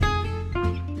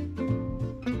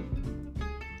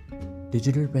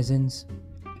Digital presence,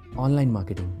 online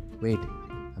marketing. Wait,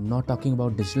 I'm not talking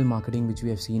about digital marketing which we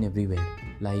have seen everywhere,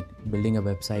 like building a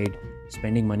website,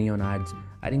 spending money on ads.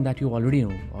 I think that you already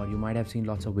know, or you might have seen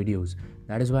lots of videos.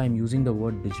 That is why I'm using the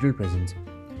word digital presence.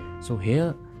 So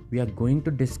here we are going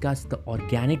to discuss the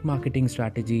organic marketing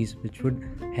strategies which would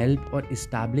help or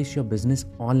establish your business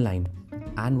online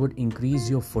and would increase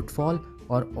your footfall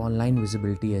or online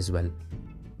visibility as well.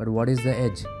 But what is the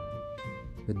edge?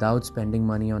 Without spending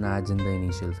money on ads in the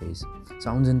initial phase.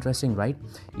 Sounds interesting, right?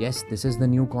 Yes, this is the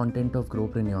new content of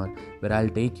Growpreneurr, where I'll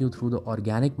take you through the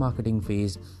organic marketing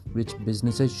phase which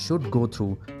businesses should go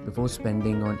through before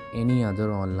spending on any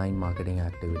other online marketing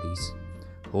activities.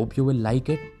 Hope you will like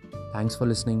it. Thanks for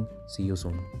listening. See you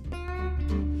soon.